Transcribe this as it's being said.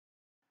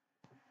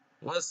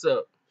What's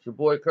up? It's your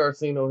boy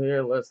Carcino here,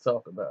 and let's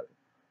talk about it.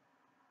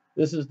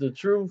 This is the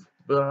truth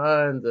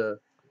behind the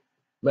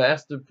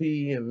Master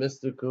P and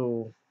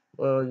Mystical.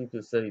 Well, you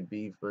could say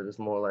beef, but it's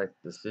more like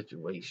the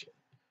situation.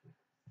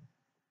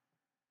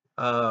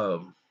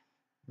 Um,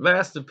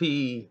 Master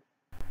P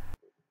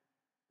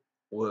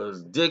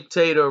was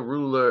dictator,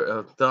 ruler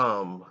of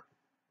thumb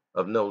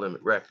of No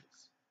Limit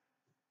Records.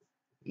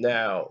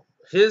 Now,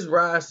 his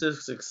rise to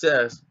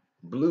success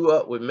blew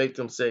up with Make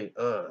 'Em Say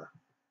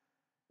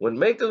When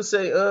Make 'Em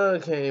Say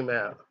came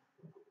out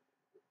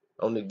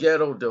on the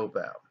Ghetto Dope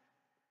album,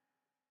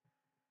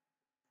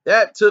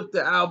 that took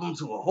the album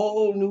to a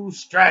whole new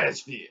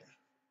stratosphere.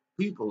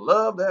 People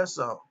love that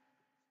song.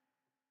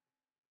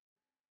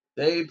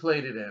 They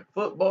played it at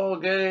football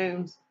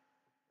games.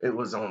 It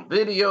was on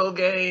video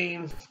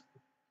games.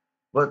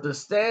 But the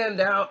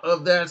standout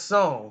of that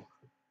song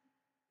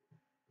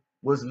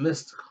was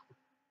Mystical.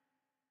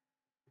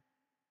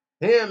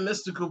 Him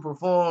Mystical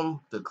performed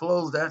to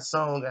close that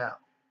song out.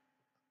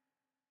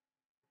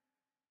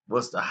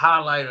 Was the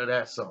highlight of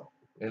that song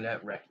in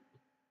that record.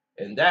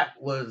 And the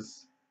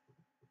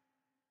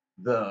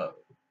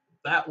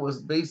that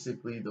was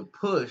basically the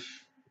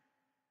push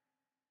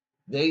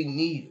they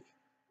needed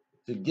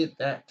to get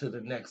that to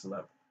the next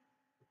level.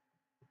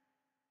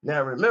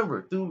 Now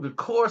remember, through the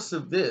course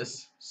of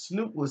this,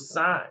 Snoop was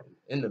signed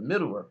in the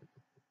middle of it.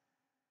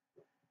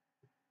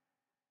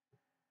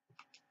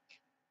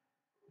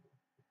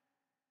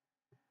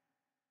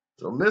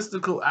 So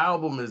Mystical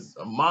album is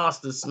a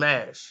monster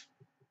smash.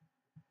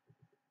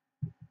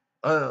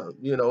 What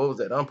was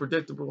that?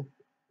 Unpredictable.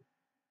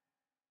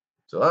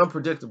 So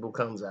Unpredictable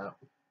comes out,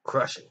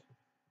 crushing.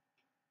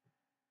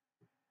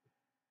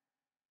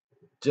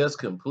 Just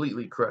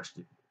completely crushed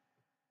it.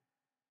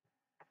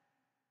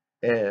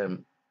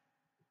 And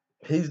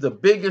he's the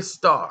biggest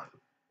star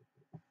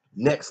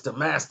next to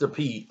Master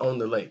P on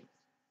the label.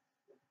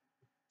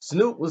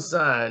 Snoop was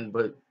signed,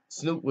 but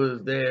Snoop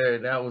was there,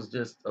 and that was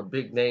just a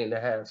big name to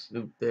have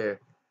Snoop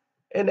there.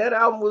 And that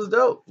album was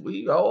dope.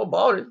 We all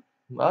bought it.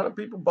 A lot of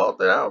people bought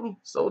the album,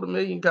 sold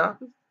 1,000,000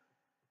 copies.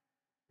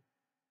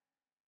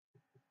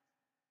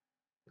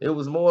 It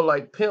was more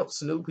like Pimp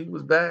Snoop. He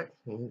was back.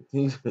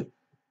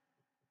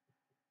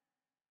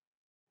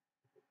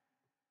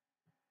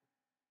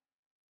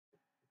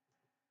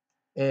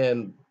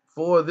 And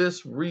for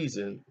this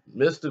reason,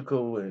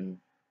 Mystical and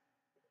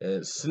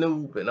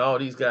Snoop and all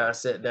these guys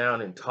sat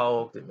down and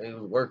talked, and they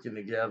were working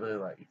together.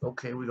 Like,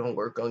 okay, we're gonna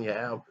work on your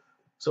album.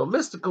 So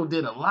Mystical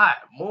did a lot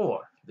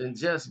more than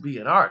just be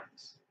an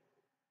artist.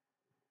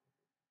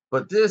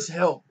 But this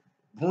helped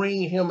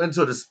bring him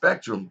into the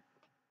spectrum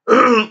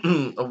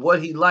of what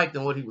he liked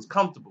and what he was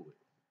comfortable with.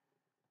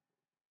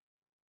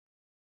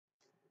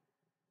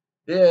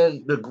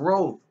 Then the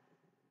growth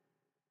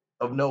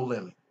of No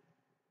Limit.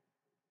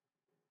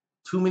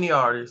 Too many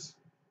artists,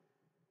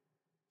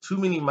 too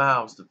many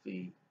mouths to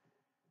feed,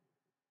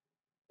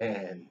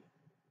 and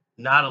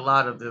not a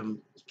lot of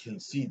them can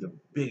see the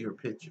bigger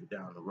picture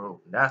down the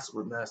road. And that's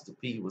what Master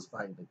P was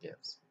fighting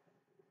against.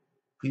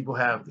 People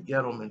have the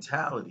ghetto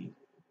mentality.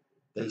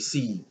 They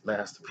see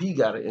Master P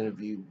got an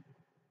interview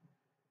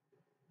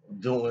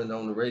doing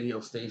on the radio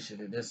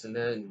station and this and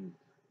that, and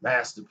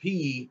Master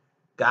P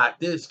got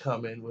this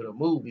coming with a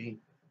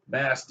movie.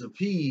 Master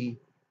P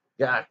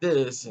got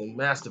this, and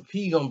Master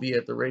P gonna be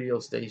at the radio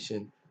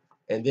station,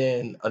 and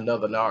then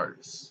another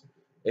artist.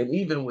 And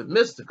even with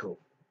Mystical,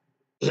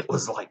 it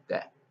was like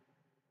that.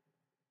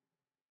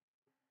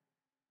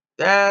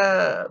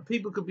 That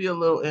people could be a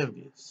little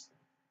envious.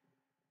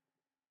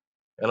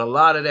 And a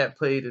lot of that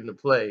played into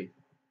play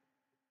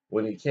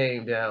when it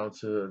came down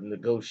to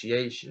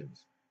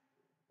negotiations,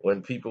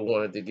 when people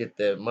wanted to get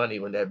that money,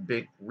 when that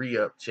big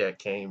re-up check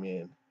came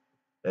in,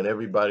 and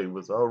everybody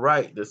was, all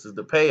right, this is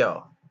the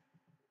payoff.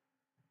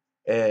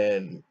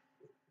 And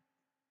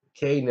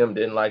K and them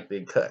didn't like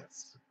their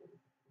cuts.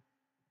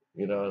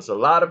 It's a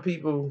lot of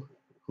people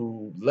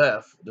who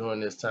left during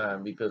this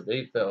time because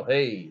they felt,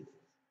 hey,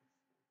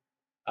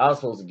 I was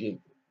supposed to get,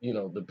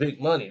 the big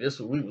money. This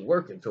is what we was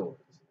working towards.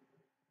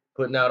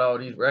 Putting out all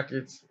these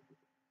records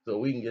so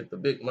we can get the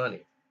big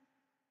money.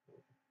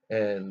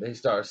 And they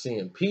started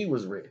seeing P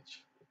was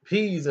rich.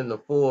 P's in the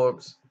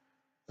Forbes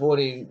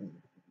 40,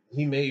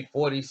 he made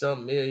 40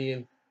 something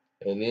million.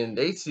 And then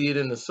they see it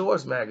in the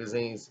Source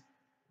magazines.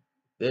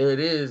 There it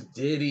is,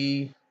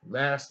 Diddy,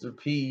 Master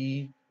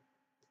P.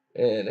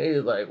 And they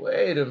was like,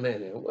 wait a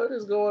minute, what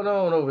is going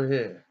on over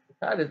here?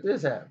 How did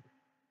this happen?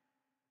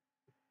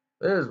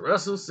 There's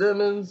Russell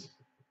Simmons,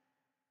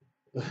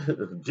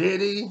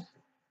 Diddy,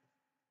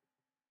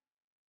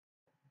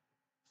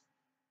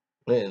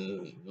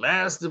 and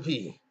Master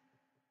P.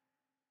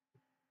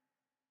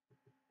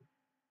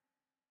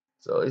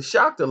 So it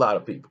shocked a lot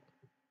of people.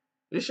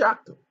 It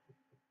shocked them.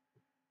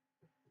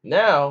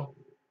 Now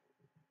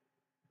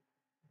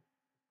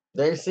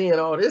they're seeing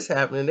all this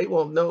happening. They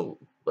won't know,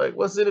 like,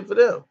 what's in it for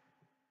them.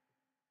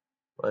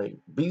 Like,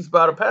 beats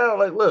by the pound.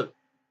 Like, look,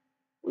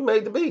 we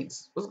made the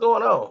beats. What's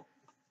going on?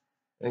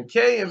 And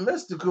K and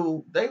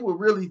Mystical, they were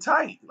really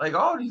tight. Like,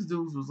 all these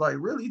dudes was like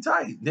really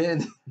tight.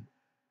 Then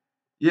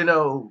You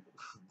know,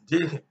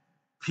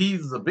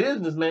 P's a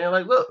businessman.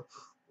 Like, look,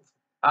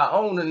 I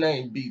own the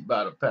name Beat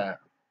by the Pound.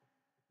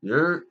 You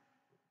heard?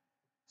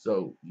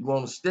 So you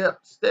want to step.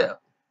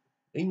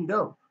 You can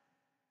go.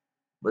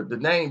 But the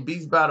name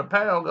Beats by the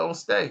Pound gonna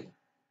stay.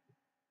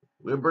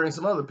 We'll bring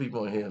some other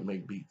people in here and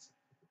make beats.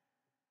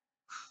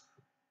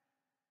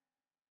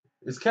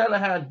 It's kind of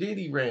how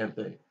Diddy ran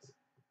things.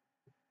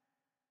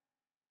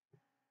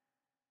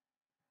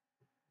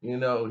 You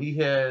know, Diddy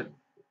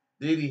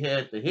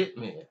had the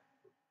hitman,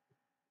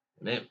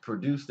 and that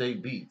produced their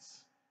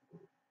beats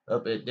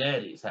up at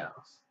Daddy's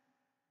house.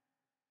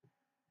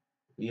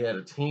 He had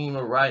a team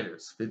of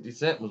writers. 50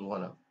 Cent was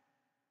one of them.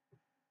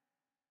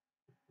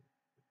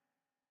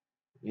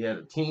 He had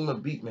a team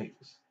of beat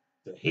makers.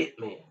 The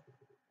hitman.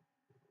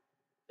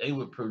 They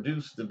would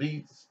produce the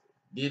beats.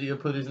 Diddy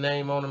would put his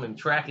name on them and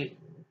track it.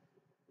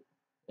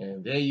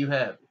 And there you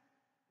have it.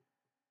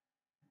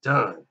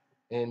 Done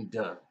and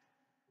done.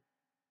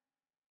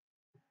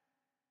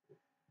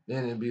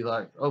 Then it'd be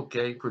like,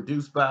 okay,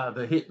 produced by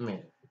the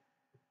hitman.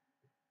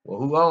 Well,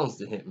 who owns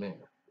the hitman?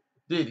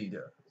 Diddy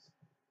does.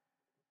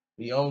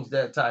 He owns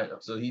that title,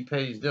 so he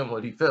pays them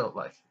what he felt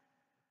like.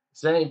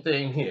 Same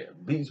thing here.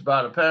 Beats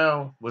by the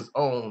Pound was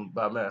owned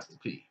by Master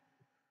P.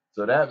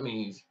 So that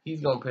means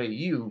he's gonna pay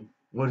you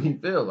what he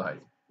feel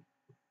like.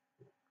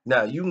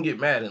 Now you can get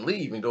mad and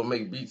leave and go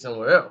make beats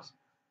somewhere else.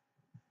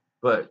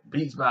 But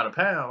Beats by the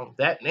Pound,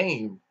 that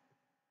name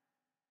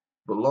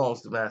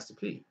belongs to Master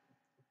P.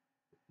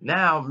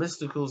 Now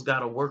Mystikal's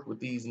got to work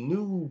with these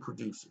new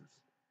producers.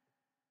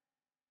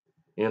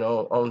 You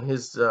know, on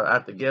his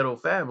at the Ghetto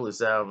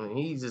Fabulous album,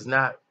 he's just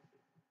not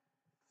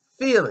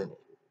feeling it.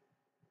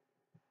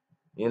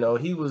 You know,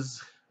 he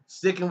was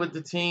sticking with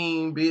the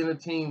team, being a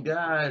team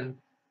guy, and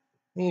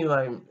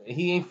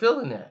he ain't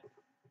feeling that.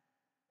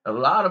 A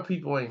lot of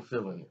people ain't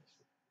feeling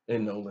it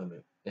in No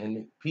Limit,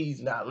 and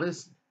P's not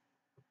listening.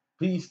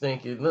 P's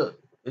thinking, look,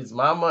 it's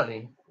my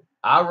money.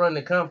 I run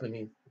the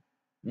company.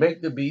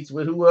 Make the beats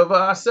with whoever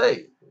I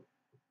say.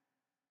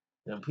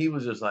 And P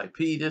was just like,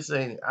 P,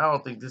 I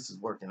don't think this is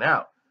working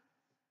out.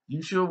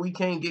 You sure we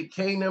can't get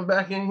K and them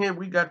back in here?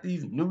 We got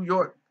these New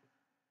York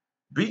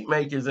beat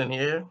makers in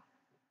here.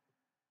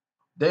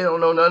 They don't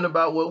know nothing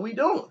about what we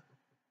doing.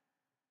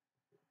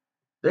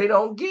 They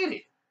don't get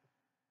it.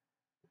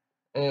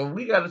 And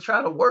we got to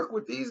try to work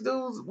with these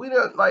dudes. We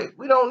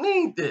don't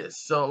need this.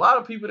 So a lot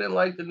of people didn't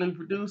like the new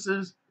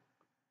producers.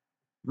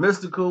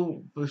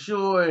 Mystikal for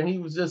sure, and he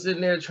was just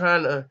in there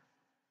trying to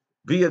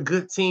be a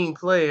good team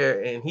player,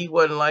 and he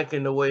wasn't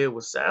liking the way it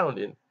was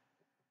sounding,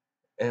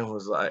 and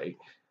was like,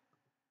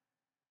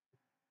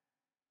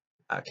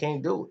 I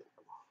can't do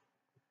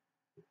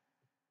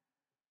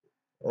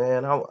it.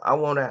 And I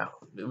want out.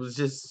 It was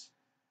just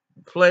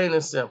plain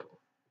and simple.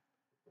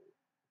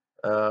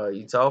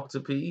 He talked to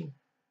P.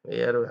 They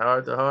had a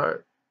heart to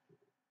heart,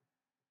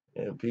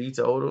 and P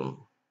told him,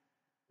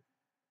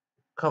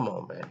 "Come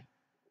on, man,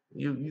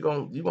 you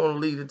gonna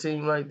lead a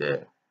team like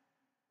that?"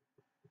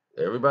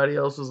 Everybody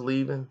else was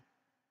leaving,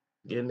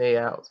 getting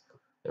their outs,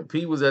 and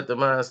P was at the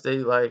mind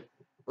state like,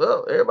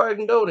 "Well, everybody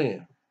can go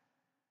then.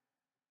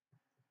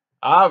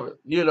 I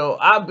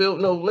built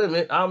No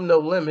Limit. I'm No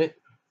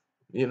Limit.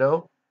 You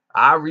know,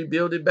 I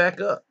rebuild it back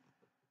up.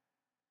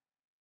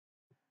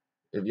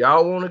 If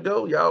y'all want to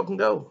go, y'all can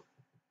go."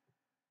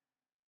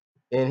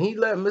 And he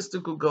let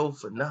Mystikal go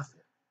for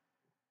nothing.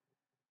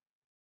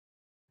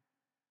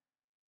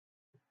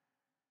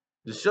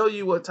 To show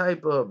you what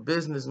type of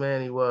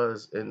businessman he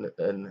was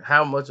and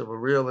how much of a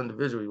real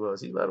individual he was,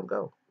 he let him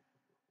go.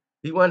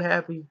 He wasn't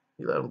happy,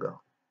 he let him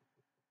go.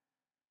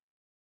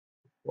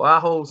 Why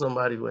hold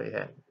somebody who ain't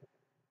happy?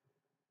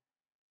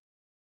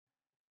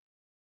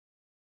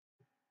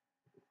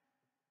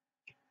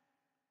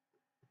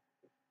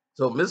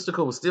 So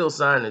Mystikal was still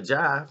signing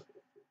Jive.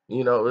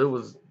 You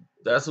know,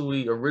 that's who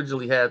we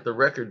originally had the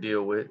record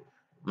deal with.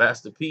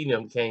 Master P and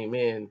them came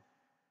in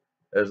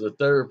as a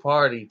third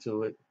party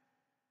to it,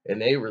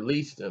 and they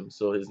released him.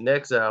 So his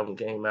next album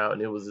came out,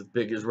 and it was his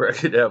biggest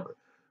record ever.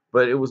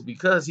 But it was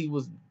because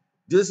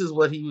this is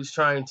what he was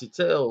trying to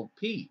tell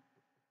Pete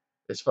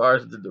as far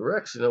as the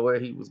direction of where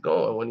he was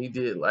going when he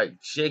did like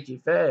Shake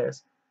It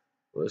Fast,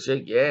 or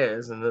Shake Your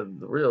Ass and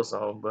the real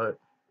song. But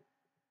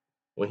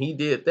when he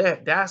did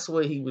that, that's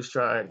where he was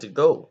trying to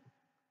go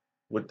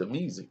with the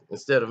music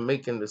instead of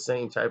making the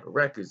same type of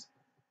records.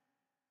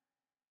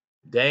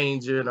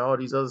 Danger and all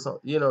these other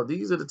songs. You know,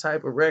 these are the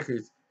type of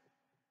records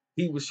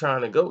he was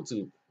trying to go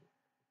to.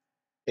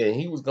 And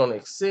he was going to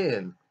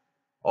extend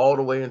all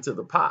the way into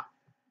the pop.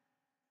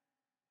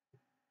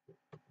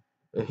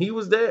 And he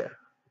was there.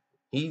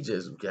 He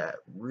just got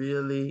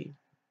really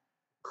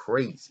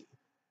crazy.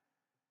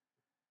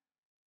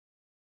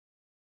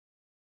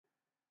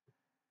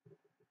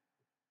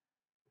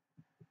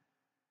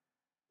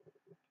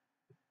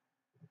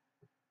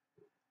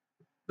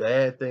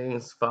 Bad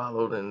things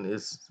followed, and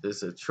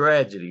it's a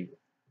tragedy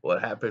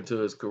what happened to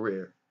his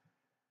career.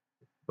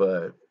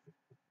 But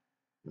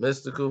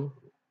Mystikal,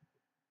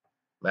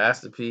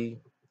 Master P,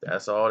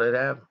 that's all that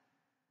happened.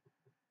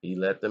 He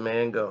let the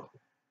man go.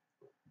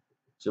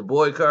 It's your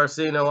boy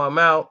Carcino. I'm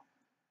out.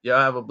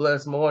 Y'all have a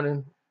blessed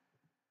morning.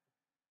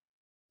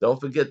 Don't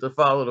forget to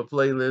follow the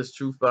playlist,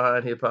 Truth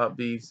Behind Hip Hop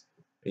Beats.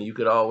 And you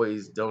could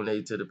always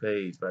donate to the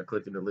page by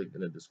clicking the link in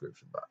the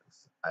description box.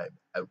 I'm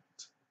out.